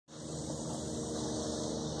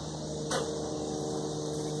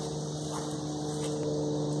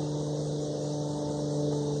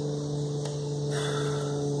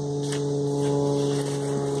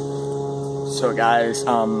So guys,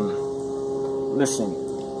 listen.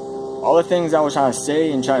 All the things I was trying to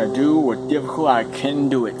say and trying to do were difficult. I couldn't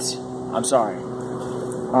do it. I'm sorry.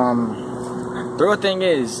 The real thing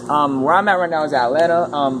is, where I'm at right now is Atlanta.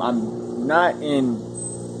 I'm not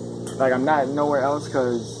nowhere else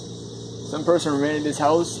because some person rented this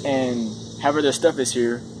house and half of their stuff is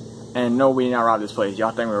here. And no, we did not rob this place.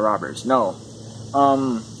 Y'all think we're robbers? No.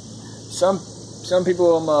 Some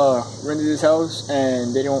people rented this house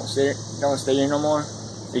and they don't stay here no more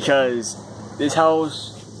because this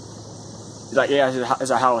house is like, yeah, it's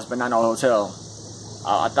a house, but not a hotel.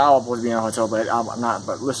 I thought I was supposed to be in a hotel, but I'm not.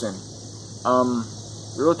 But listen, the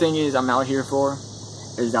real thing is I'm out here for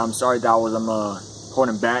is that I'm sorry that I was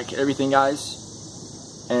holding back everything, guys.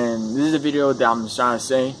 And this is a video that I'm trying to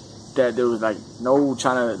say that there was like no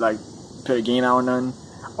trying to like put a game out or nothing.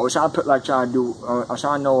 I was trying to I was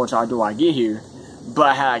trying to know what I'm trying to do when I get here, but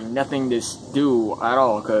I had like nothing to do at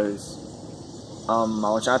all because I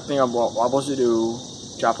was trying to think of what I'm supposed to do.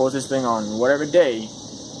 Try to post this thing on whatever day,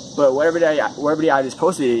 but whatever day I just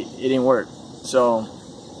posted it, it didn't work. So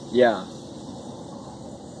yeah,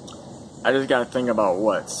 I just gotta think about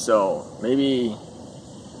what. So maybe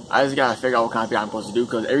I just gotta figure out what kind of thing I'm supposed to do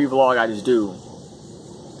because every vlog I just do,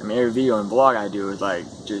 I mean every video and vlog I do is like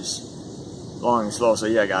just long and slow. So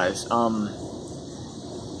yeah, guys.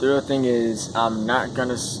 The real thing is I'm not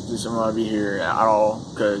gonna be here at all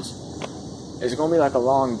because it's gonna be like a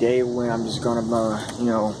long day when I'm just gonna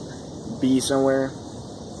be somewhere,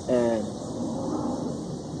 and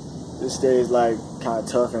this day is like kind of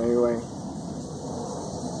tough anyway.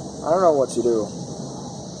 I don't know what to do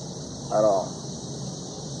at all.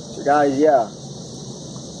 So guys, yeah,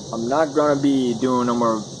 I'm not gonna be doing no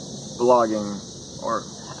more vlogging or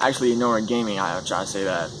actually no more gaming. I'm trying to say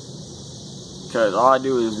that because all I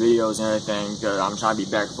do is videos and everything because I'm trying to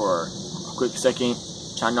be back for a quick second.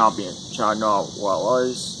 Trying to know what it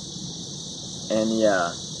was, and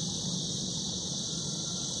yeah,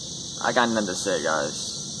 I got nothing to say,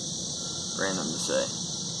 guys. Random to say.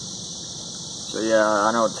 So yeah,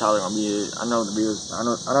 I know what the title gonna be. I know the videos. I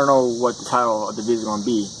don't know what the title of the video is gonna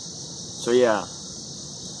be. So yeah,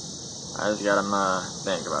 I just gotta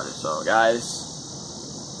think about it. So guys,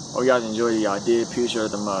 hope you guys enjoyed it. Y'all did.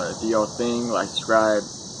 Appreciate the thing. Like, subscribe.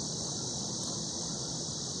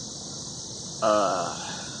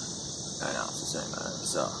 I know it's the same, man.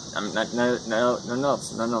 So I'm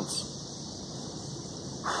no notes.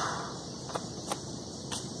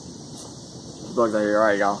 Bugs out here.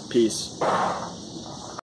 Alright, y'all. Peace.